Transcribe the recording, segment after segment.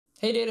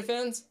Hey data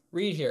fans,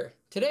 Reed here.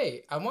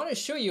 Today, I want to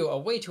show you a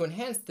way to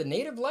enhance the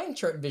native line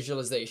chart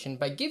visualization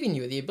by giving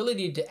you the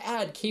ability to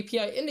add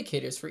KPI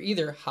indicators for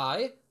either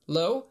high,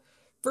 low,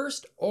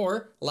 first,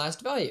 or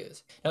last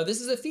values. Now this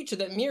is a feature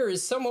that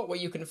mirrors somewhat what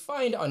you can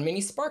find on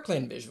many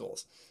Sparkline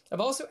visuals. I've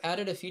also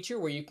added a feature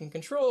where you can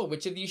control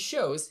which of these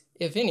shows,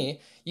 if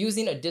any,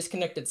 using a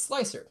disconnected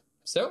slicer.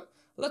 So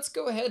let's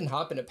go ahead and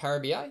hop into Power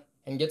BI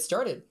and get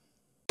started.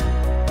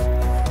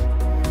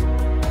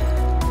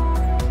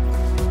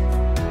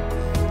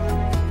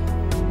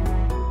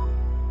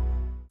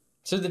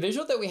 So the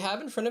visual that we have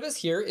in front of us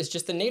here is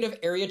just the native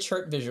area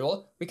chart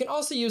visual. We can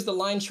also use the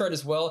line chart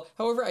as well.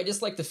 However, I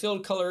just like the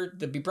filled color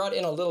to be brought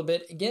in a little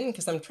bit, again,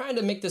 because I'm trying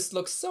to make this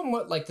look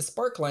somewhat like the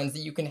Sparklines that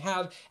you can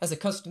have as a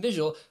custom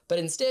visual, but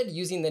instead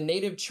using the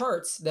native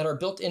charts that are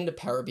built into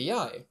Power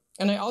BI.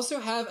 And I also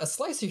have a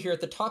slicer here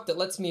at the top that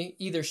lets me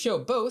either show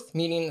both,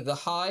 meaning the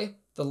high,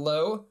 the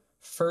low,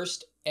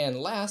 first, and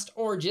last,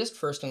 or just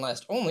first and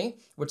last only,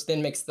 which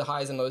then makes the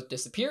highs and lows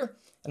disappear.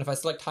 And if I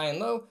select high and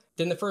low,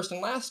 then the first and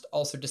last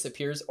also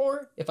disappears,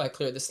 or if I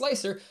clear the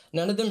slicer,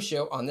 none of them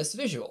show on this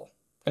visual.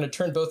 I'm going to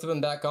turn both of them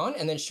back on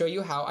and then show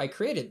you how I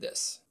created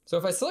this. So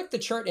if I select the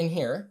chart in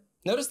here,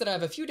 notice that I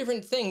have a few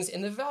different things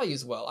in the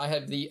values well. I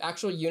have the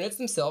actual units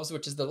themselves,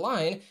 which is the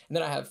line, and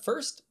then I have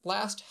first,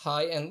 last,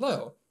 high, and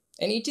low.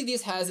 And each of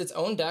these has its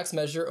own DAX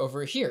measure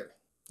over here.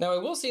 Now I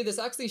will say this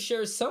actually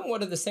shares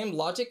somewhat of the same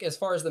logic as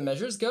far as the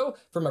measures go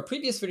from a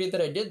previous video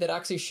that I did that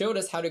actually showed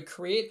us how to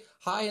create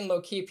high and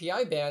low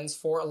KPI bands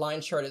for a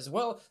line chart as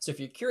well. So if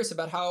you're curious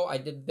about how I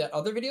did that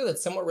other video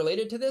that's somewhat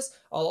related to this,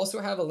 I'll also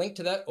have a link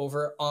to that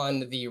over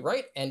on the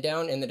right and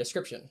down in the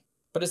description.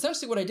 But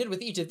essentially what I did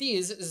with each of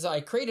these is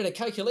I created a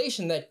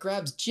calculation that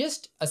grabs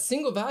just a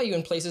single value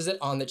and places it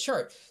on the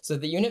chart. So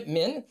the unit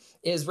min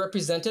is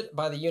represented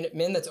by the unit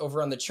min that's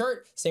over on the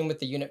chart. Same with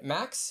the unit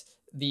max.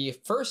 The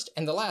first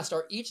and the last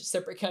are each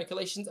separate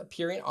calculations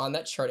appearing on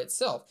that chart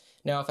itself.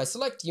 Now, if I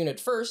select unit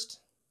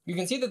first, you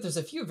can see that there's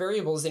a few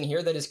variables in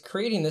here that is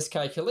creating this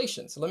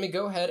calculation. So let me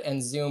go ahead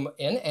and zoom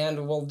in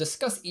and we'll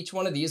discuss each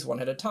one of these one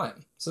at a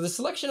time. So the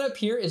selection up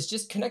here is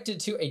just connected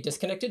to a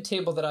disconnected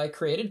table that I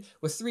created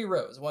with 3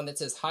 rows, one that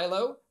says high,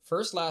 low,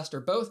 first, last,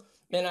 or both.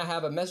 And I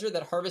have a measure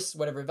that harvests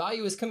whatever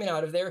value is coming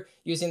out of there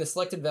using the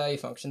selected value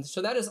function.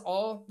 So that is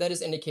all that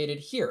is indicated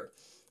here.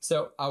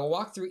 So I will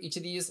walk through each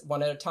of these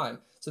one at a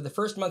time. So the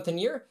first month and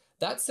year,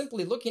 that's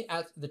simply looking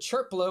at the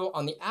chart below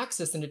on the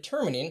axis and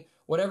determining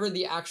whatever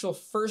the actual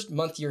first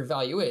month year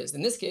value is.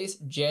 In this case,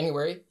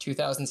 January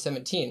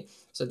 2017.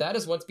 So that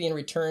is what's being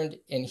returned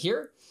in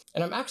here.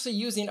 And I'm actually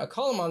using a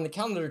column on the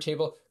calendar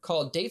table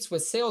called Dates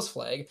with Sales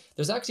Flag.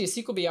 There's actually a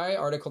SQL BI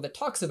article that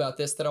talks about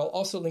this that I'll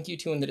also link you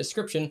to in the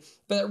description,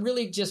 but it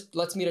really just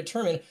lets me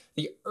determine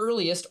the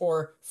earliest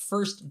or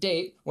first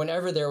date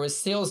whenever there was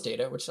sales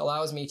data, which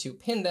allows me to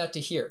pin that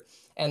to here.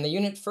 And the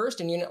unit first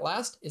and unit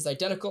last is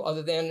identical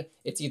other than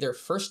it's either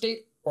first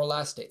date or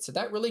last date. So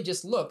that really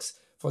just looks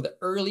for the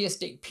earliest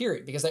date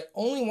period because I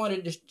only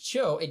wanted to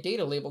show a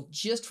data label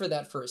just for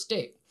that first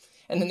date.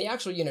 And then the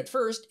actual unit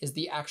first is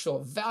the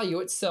actual value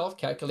itself,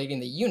 calculating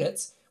the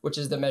units, which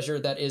is the measure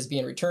that is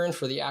being returned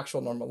for the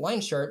actual normal line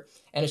chart.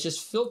 And it's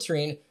just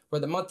filtering where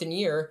the month and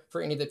year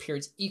for any of the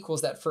periods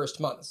equals that first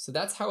month. So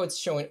that's how it's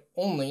showing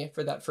only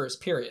for that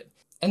first period.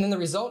 And then the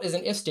result is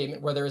an if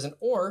statement where there is an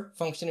or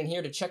function in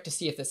here to check to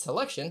see if the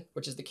selection,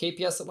 which is the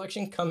KPI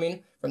selection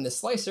coming from the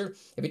slicer,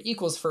 if it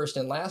equals first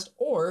and last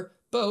or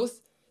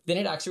both, then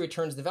it actually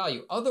returns the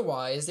value.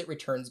 Otherwise, it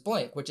returns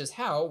blank, which is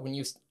how when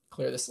you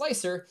clear the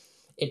slicer,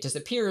 it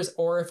disappears,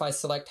 or if I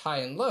select high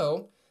and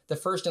low, the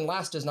first and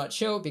last does not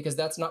show because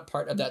that's not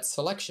part of that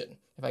selection.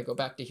 If I go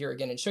back to here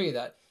again and show you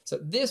that. So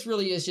this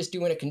really is just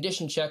doing a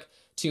condition check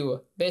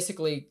to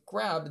basically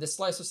grab the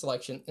slicer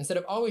selection. Instead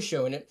of always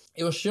showing it,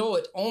 it will show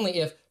it only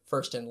if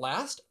first and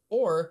last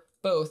or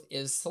both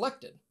is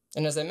selected.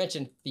 And as I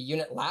mentioned, the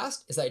unit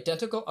last is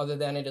identical other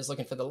than it is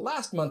looking for the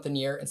last month and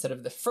year instead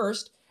of the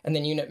first. And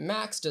then unit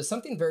max does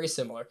something very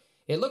similar.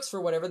 It looks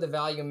for whatever the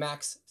value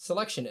max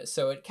selection is.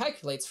 So it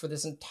calculates for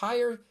this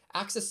entire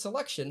axis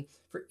selection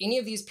for any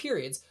of these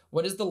periods,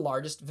 what is the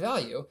largest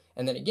value?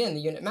 And then again, the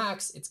unit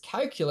max, it's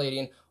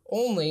calculating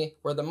only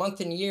where the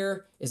month and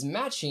year is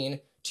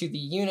matching to the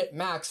unit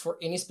max for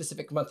any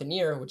specific month and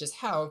year, which is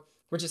how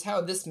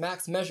this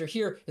max measure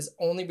here is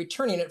only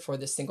returning it for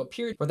this single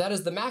period, where that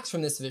is the max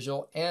from this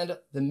visual and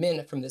the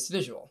min from this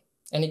visual.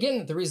 And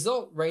again, the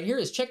result right here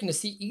is checking to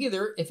see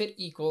either if it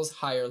equals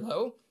high or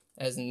low,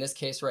 as in this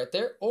case right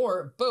there,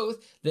 or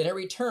both, then it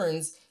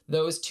returns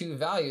those two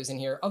values in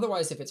here.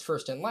 Otherwise, if it's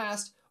first and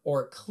last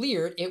or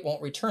cleared, it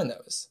won't return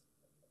those.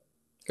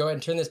 Go ahead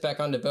and turn this back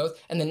on to both.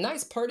 And the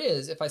nice part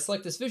is, if I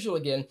select this visual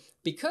again,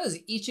 because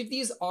each of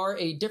these are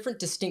a different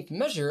distinct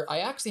measure, I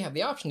actually have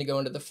the option to go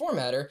into the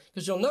formatter,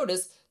 because you'll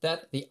notice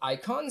that the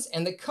icons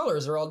and the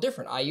colors are all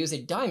different. I use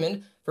a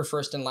diamond for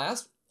first and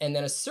last, and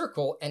then a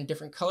circle and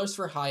different colors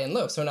for high and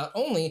low. So not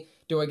only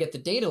do I get the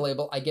data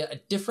label, I get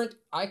a different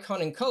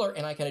icon and color,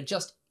 and I can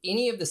adjust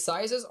any of the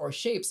sizes or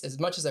shapes as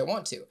much as I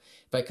want to.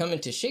 If I come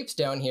into shapes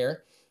down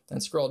here,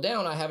 and scroll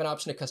down, I have an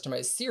option to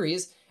customize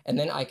series, and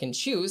then I can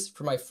choose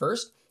for my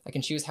first, I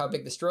can choose how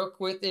big the stroke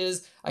width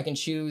is, I can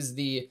choose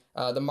the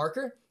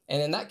marker,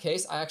 and in that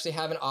case, I actually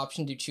have an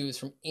option to choose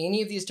from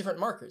any of these different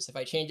markers. If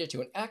I change it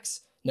to an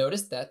X,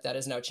 notice that that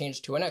is now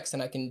changed to an X,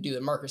 and I can do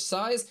the marker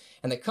size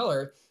and the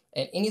color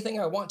and anything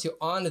I want to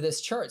on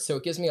this chart. So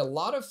it gives me a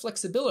lot of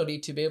flexibility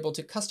to be able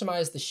to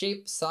customize the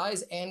shape,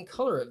 size, and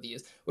color of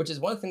these, which is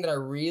one thing that I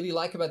really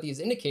like about these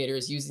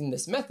indicators using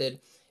this method,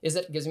 is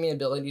that it gives me the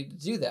ability to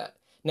do that.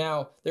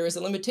 Now, there is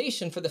a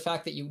limitation for the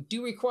fact that you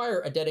do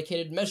require a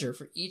dedicated measure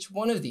for each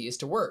one of these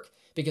to work,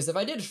 because if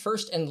I did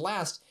first and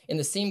last in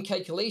the same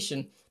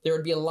calculation, there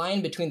would be a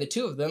line between the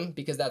two of them,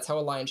 because that's how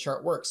a line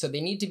chart works. So they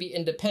need to be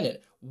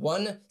independent.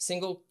 One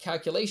single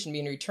calculation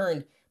being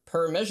returned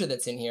per measure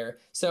that's in here.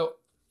 So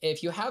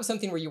if you have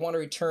something where you want to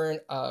return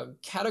a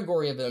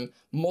category of them,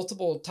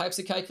 multiple types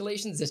of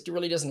calculations, this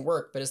really doesn't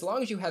work. But as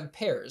long as you have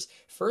pairs,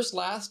 first,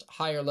 last,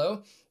 high or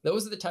low,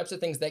 those are the types of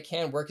things that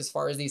can work as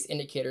far as these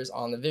indicators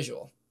on the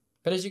visual.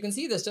 But as you can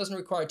see, this doesn't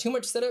require too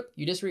much setup.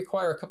 You just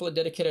require a couple of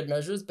dedicated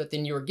measures, but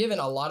then you are given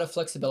a lot of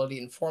flexibility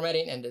in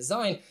formatting and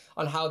design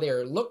on how they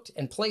are looked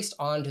and placed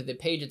onto the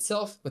page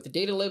itself with the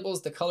data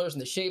labels, the colors,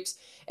 and the shapes.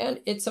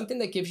 And it's something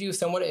that gives you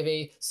somewhat of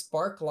a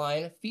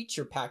Sparkline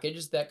feature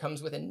package that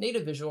comes with a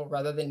native visual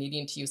rather than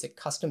needing to use a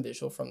custom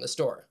visual from the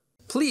store.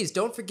 Please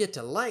don't forget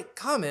to like,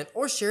 comment,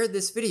 or share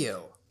this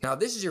video. Now, if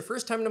this is your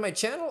first time to my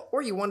channel,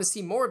 or you want to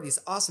see more of these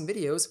awesome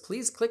videos,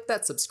 please click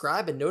that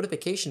subscribe and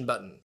notification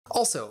button.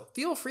 Also,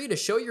 feel free to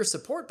show your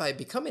support by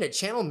becoming a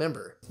channel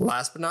member.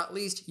 Last but not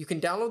least, you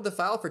can download the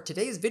file for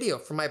today's video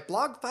from my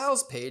blog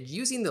files page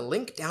using the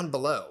link down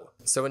below.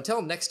 So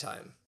until next time.